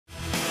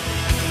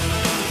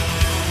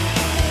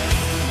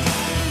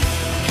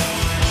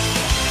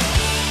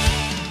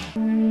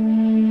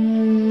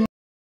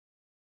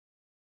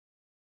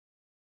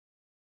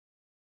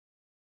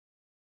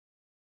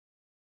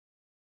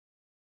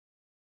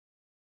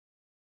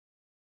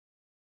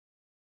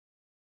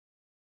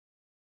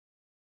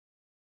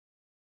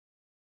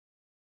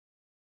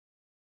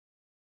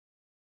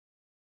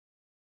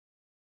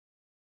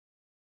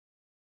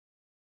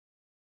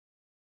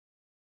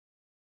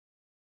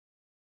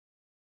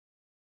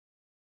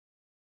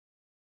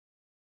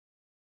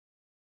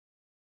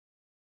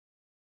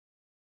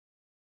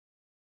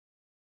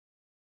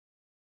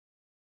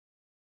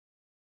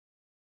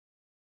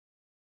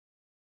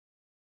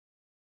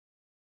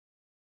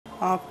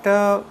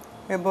After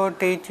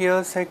about 8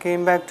 years, I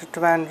came back to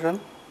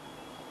Trivandrum.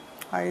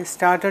 I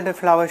started a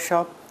flower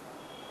shop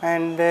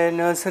and a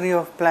nursery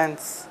of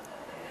plants.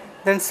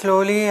 Then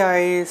slowly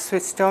I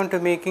switched on to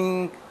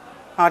making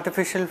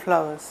artificial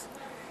flowers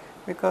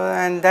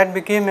and that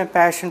became a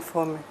passion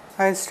for me.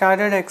 I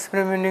started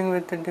experimenting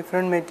with the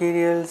different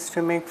materials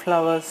to make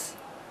flowers.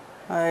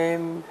 I,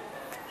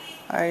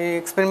 I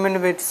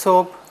experimented with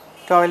soap,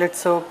 toilet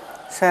soap,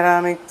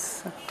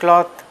 ceramics,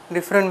 cloth,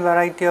 different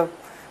variety of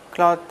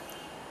cloth,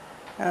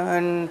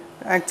 and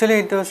actually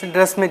it was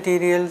dress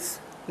materials.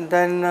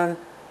 Then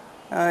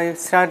I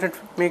started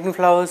making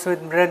flowers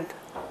with bread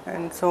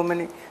and so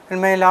many.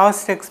 And my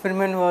last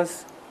experiment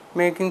was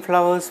making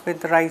flowers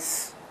with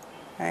rice,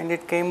 and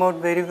it came out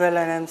very well,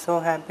 and I am so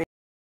happy.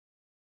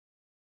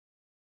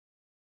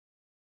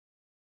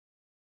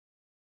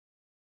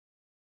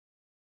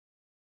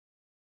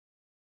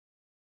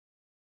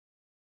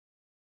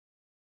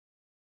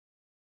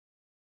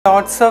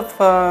 Lots of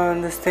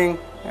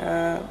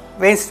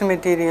waste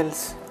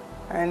materials,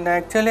 and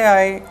actually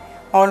I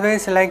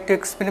always like to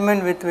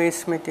experiment with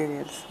waste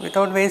materials.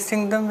 Without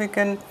wasting them, we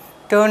can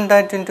turn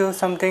that into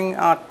something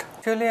art.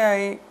 Actually,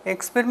 I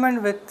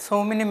experiment with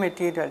so many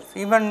materials.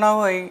 Even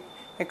now, I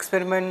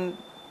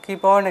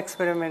keep on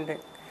experimenting.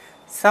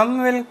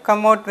 Some will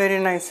come out very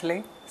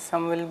nicely,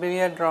 some will be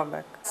a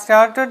drawback.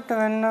 Started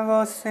when I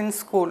was in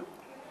school.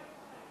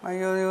 I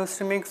used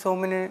to make so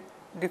many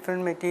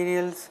different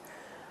materials,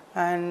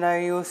 and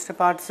I used to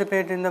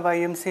participate in the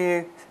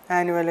YMCA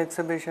annual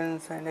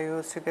exhibitions, and I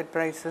used to get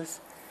prizes.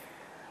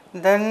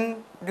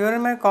 Then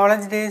during my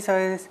college days,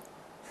 I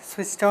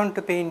switched on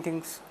to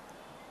paintings.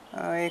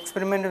 I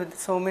experimented with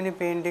so many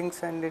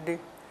paintings and did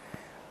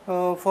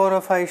 4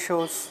 or 5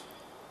 shows.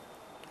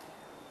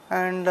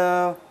 And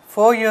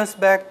 4 years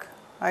back,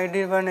 I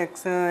did one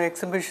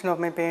exhibition of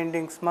my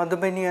paintings,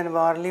 Madhubani and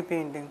Varli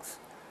paintings.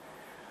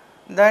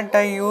 That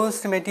I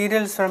used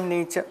materials from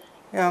nature.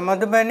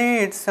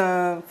 Madhubani, it's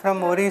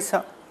from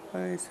Orissa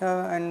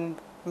and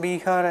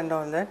Bihar and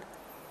all that.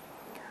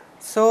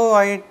 So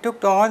I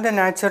took all the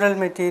natural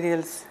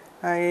materials.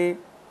 I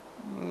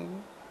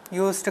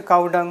used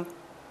cow dung,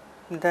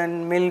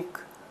 then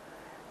milk,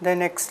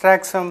 then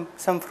extract some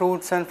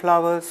fruits and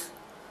flowers,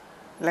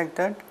 like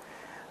that.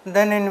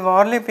 Then in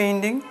Varli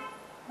painting,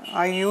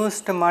 I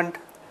used mud,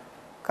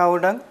 cow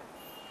dung,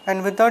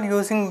 and without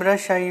using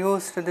brush, I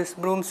used this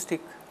broomstick.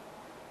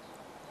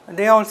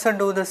 They also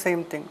do the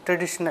same thing,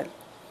 traditional.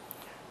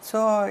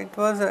 So it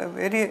was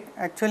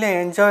actually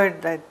I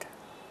enjoyed that,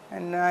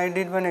 and I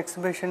did one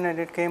exhibition and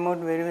it came out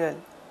very well.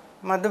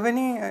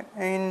 Madhubani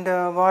and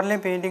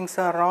Varli paintings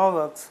are raw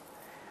works.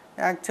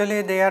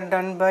 Actually they are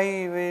done by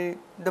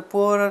the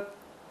poorer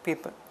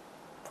people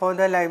for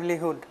their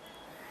livelihood,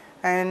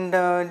 and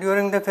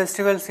during the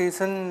festival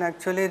season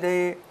actually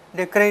they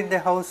decorate the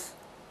house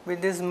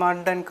with this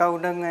mud and cow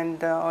dung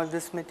and all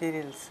these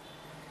materials.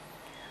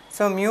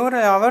 So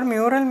our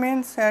mural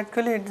means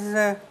actually it is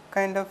a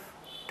kind of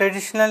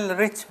traditional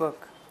rich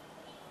work,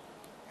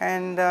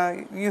 and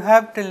you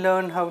have to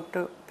learn how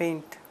to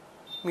paint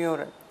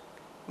mural.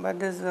 But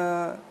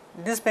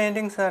these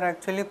paintings are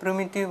actually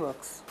primitive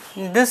works.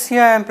 This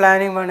year I am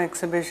planning one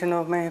exhibition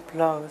of my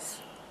flowers.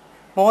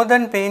 More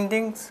than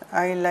paintings,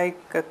 I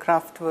like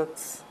craft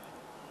works,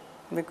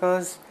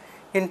 because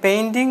in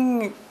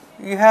painting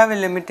you have a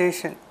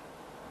limitation.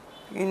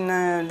 In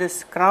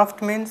this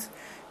craft means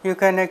you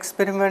can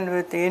experiment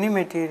with any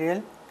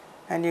material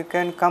and you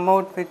can come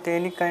out with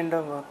any kind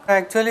of work.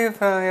 Actually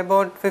for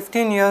about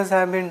 15 years I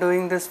have been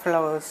doing this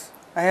flowers.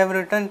 I have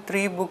written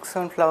 3 books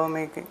on flower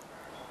making,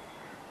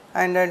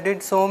 and I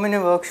did so many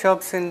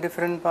workshops in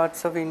different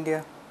parts of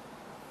India.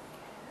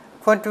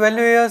 For 12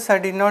 years I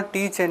did not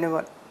teach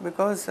anyone,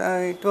 because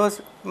it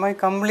was my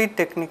complete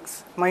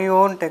techniques, my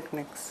own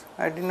techniques.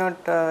 I did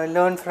not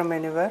learn from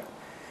anywhere.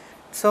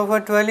 So for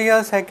 12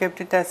 years I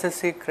kept it as a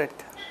secret.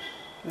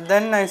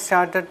 Then I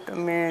started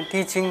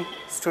teaching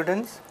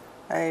students.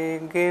 I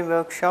gave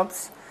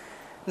workshops.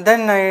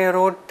 Then I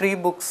wrote 3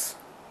 books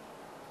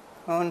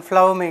on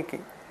flower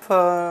making.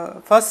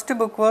 First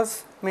book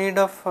was made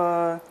of,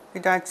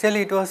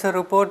 it was a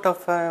report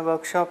of a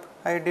workshop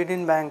I did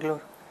in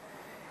Bangalore.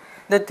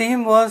 The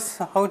theme was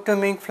how to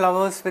make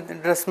flowers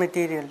with dress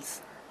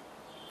materials.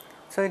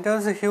 So it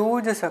was a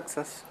huge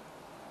success.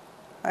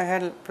 I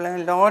had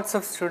lots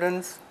of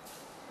students.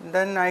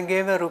 Then I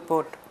gave a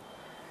report,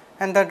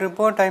 and that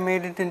report I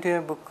made it into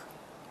a book.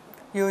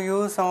 You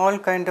use all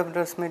kind of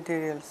dress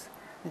materials,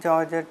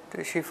 georgette,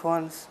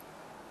 chiffons,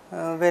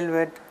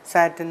 velvet,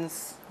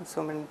 satins,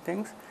 so many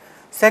things.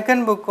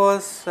 Second book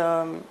was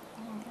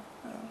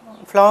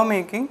flower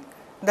making.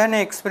 Then I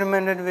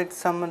experimented with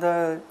some of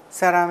the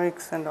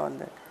ceramics and all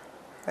that.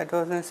 That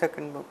was the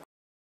second book.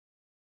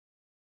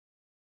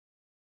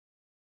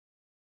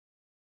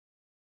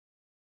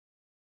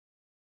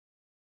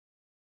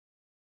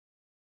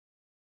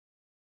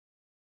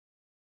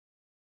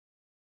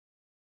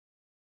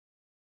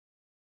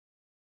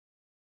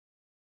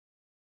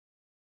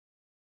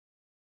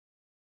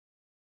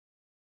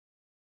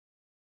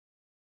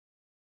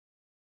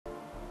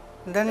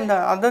 Then the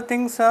other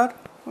things are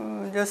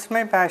just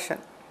my passion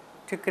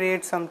to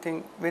create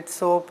something with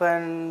soap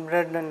and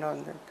bread and all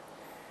that.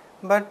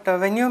 But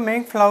when you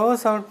make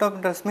flowers out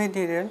of dress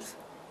materials,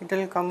 it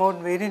will come out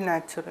very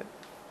natural.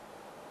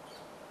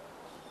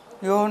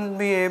 You won't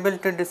be able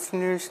to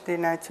distinguish the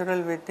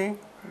natural with the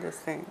this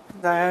thing.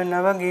 I have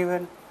never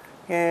given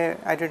a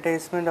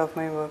advertisement of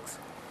my works,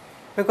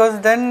 because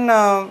then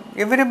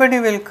everybody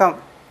will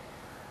come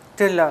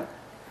to learn.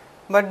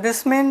 But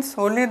this means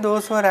only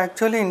those who are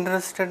actually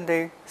interested,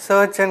 they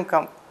search and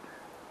come.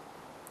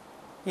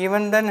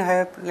 Even then I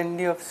have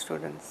plenty of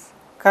students.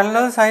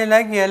 Colors, I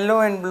like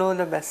yellow and blue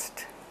the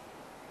best.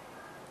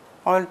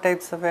 All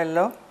types of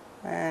yellow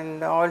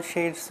and all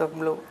shades of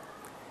blue.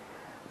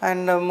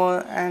 And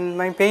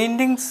my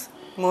paintings,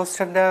 most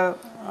of them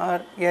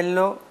are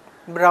yellow,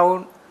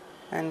 brown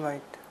and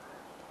white.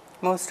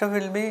 Most of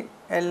will be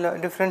yellow,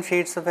 different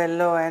shades of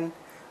yellow and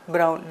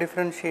brown,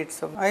 different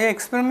shades of. I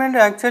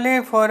experimented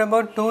actually for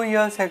about 2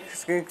 years. I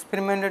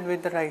experimented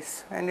with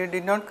rice and it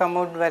did not come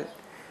out well.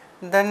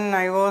 Then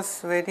I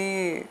was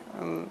very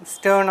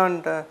stern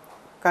on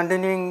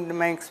continuing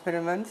my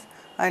experiments,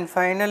 and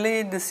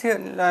finally this year,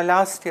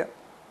 last year,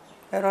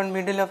 around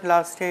middle of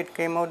last year, it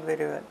came out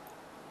very well.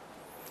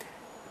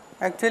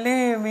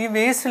 Actually, we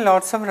waste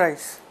lots of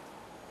rice.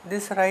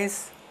 This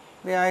rice,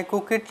 I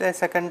cook it a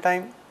second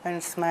time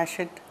and smash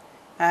it,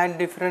 add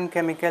different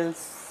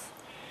chemicals.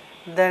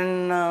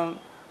 Then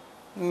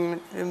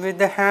with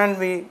the hand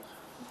we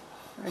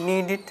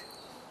knead it.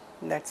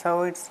 That's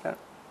how it's done.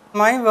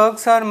 My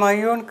works are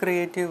my own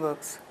creative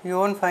works. You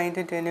won't find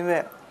it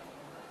anywhere.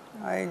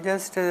 I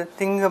just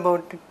think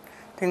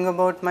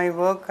about my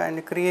work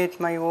and create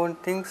my own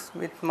things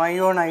with my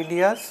own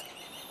ideas.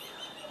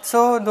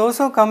 So those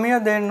who come here,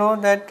 they know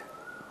that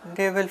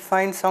they will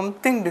find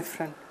something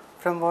different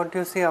from what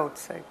you see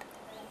outside.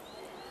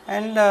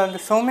 And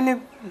so many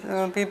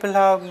people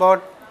have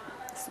bought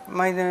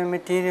my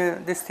material,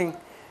 this thing,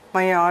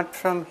 my art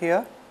from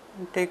here,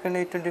 and taken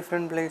it to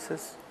different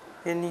places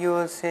in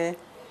USA,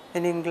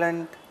 in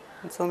England,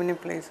 and so many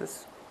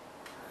places.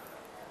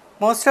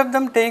 Most of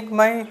them take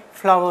my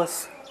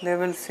flowers. They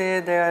will say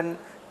they have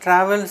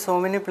traveled so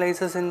many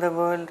places in the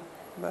world,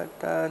 but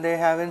they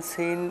haven't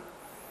seen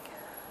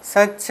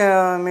such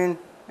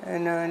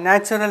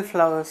natural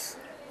flowers,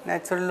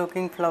 natural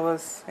looking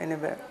flowers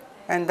anywhere,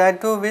 and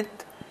that too with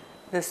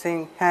this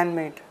thing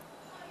handmade.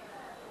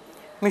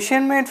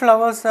 Machine made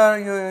flowers are,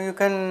 you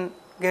can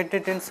get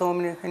it in so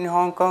many, in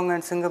Hong Kong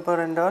and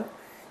Singapore and all.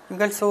 You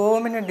get so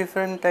many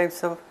different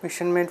types of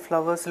machine made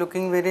flowers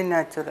looking very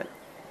natural,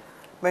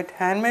 but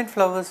handmade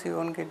flowers you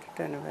won't get it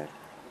anywhere.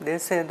 They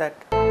say that.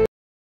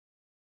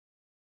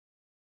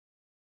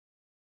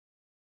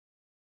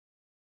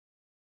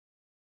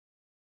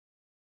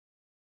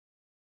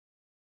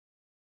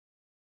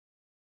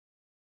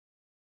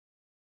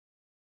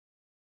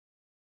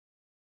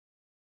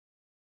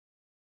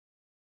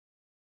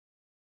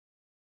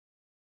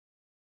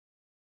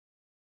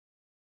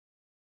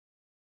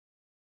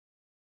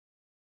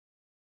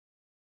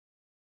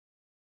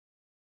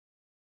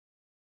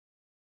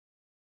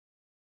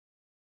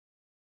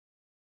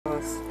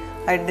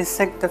 I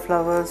dissect the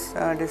flowers,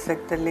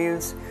 dissect the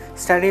leaves,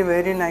 study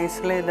very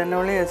nicely, then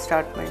only I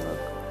start my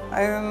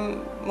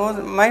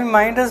work. My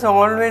mind is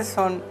always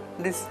on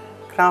this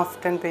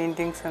craft and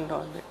paintings and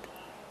all that.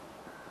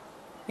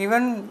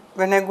 Even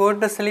when I go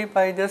to sleep,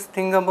 I just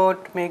think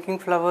about making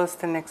flowers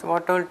the next,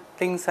 what all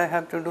things I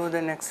have to do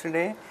the next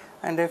day,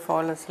 and I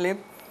fall asleep.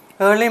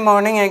 Early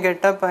morning I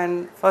get up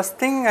and first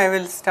thing I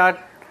will start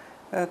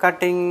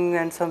cutting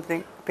and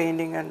something,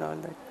 painting and all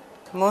that.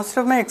 Most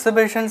of my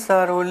exhibitions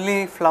are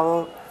only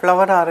flower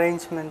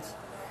arrangements,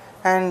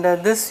 and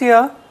this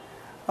year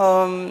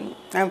I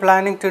am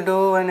planning to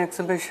do an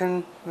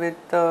exhibition with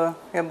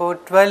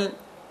about 12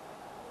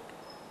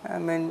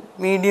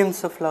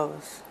 mediums of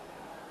flowers.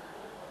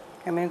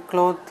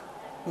 Cloth,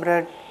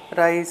 bread,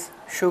 rice,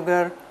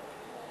 sugar,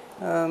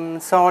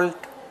 salt,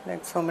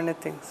 like so many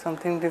things,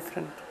 something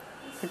different.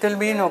 It will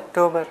be in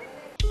October.